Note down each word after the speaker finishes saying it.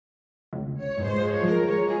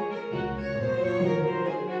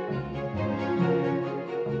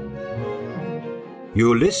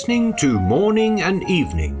You're listening to Morning and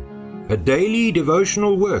Evening, a daily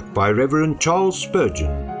devotional work by Reverend Charles Spurgeon.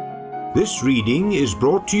 This reading is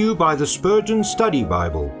brought to you by the Spurgeon Study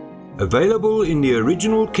Bible, available in the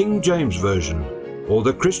original King James Version or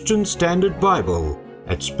the Christian Standard Bible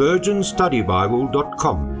at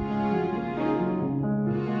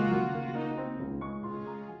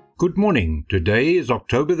spurgeonstudybible.com. Good morning. Today is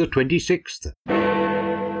October the 26th.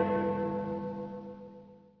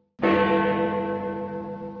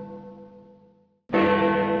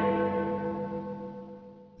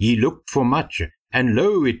 Ye looked for much, and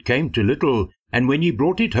lo, it came to little, and when ye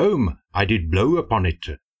brought it home, I did blow upon it.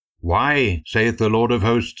 Why, saith the Lord of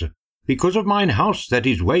hosts, because of mine house that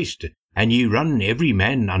is waste, and ye run every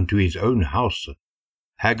man unto his own house.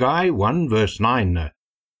 Haggai 1 verse 9.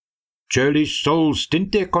 Churlish souls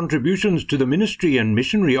stint their contributions to the ministry and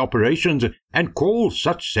missionary operations, and call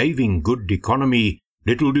such saving good economy.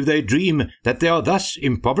 Little do they dream that they are thus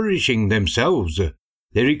impoverishing themselves.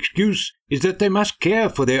 Their excuse is that they must care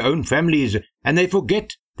for their own families, and they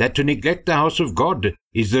forget that to neglect the house of God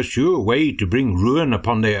is the sure way to bring ruin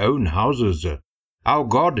upon their own houses. Our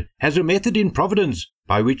God has a method in providence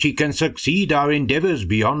by which he can succeed our endeavors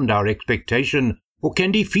beyond our expectation, or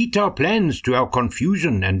can defeat our plans to our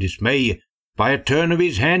confusion and dismay. By a turn of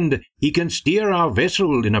his hand he can steer our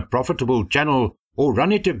vessel in a profitable channel, or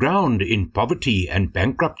run it aground in poverty and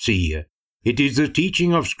bankruptcy. It is the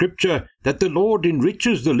teaching of Scripture that the Lord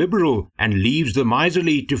enriches the liberal and leaves the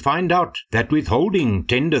miserly to find out that withholding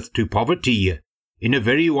tendeth to poverty. In a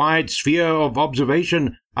very wide sphere of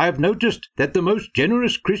observation, I have noticed that the most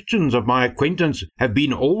generous Christians of my acquaintance have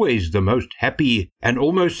been always the most happy and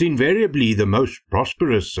almost invariably the most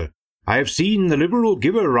prosperous. I have seen the liberal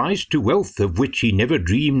giver rise to wealth of which he never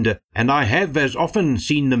dreamed, and I have as often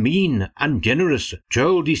seen the mean, ungenerous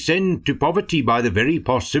churl descend to poverty by the very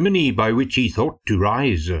parsimony by which he thought to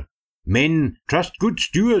rise. Men trust good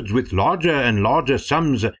stewards with larger and larger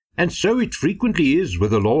sums, and so it frequently is with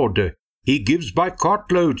the Lord. He gives by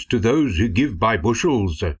cartloads to those who give by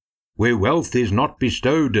bushels. Where wealth is not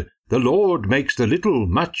bestowed, the Lord makes the little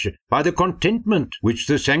much by the contentment which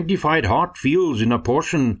the sanctified heart feels in a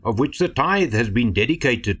portion of which the tithe has been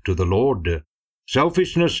dedicated to the Lord.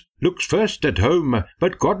 Selfishness looks first at home,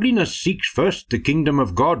 but godliness seeks first the kingdom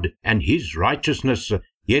of God and his righteousness.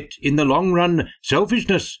 Yet in the long run,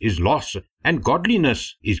 selfishness is loss, and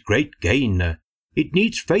godliness is great gain. It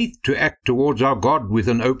needs faith to act towards our God with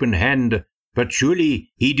an open hand, but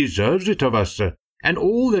surely he deserves it of us, and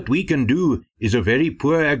all that we can do is a very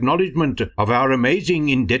poor acknowledgment of our amazing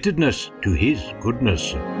indebtedness to his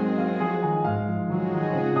goodness.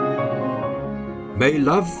 May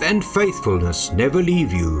love and faithfulness never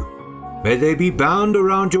leave you. May they be bound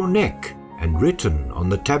around your neck and written on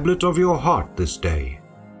the tablet of your heart this day.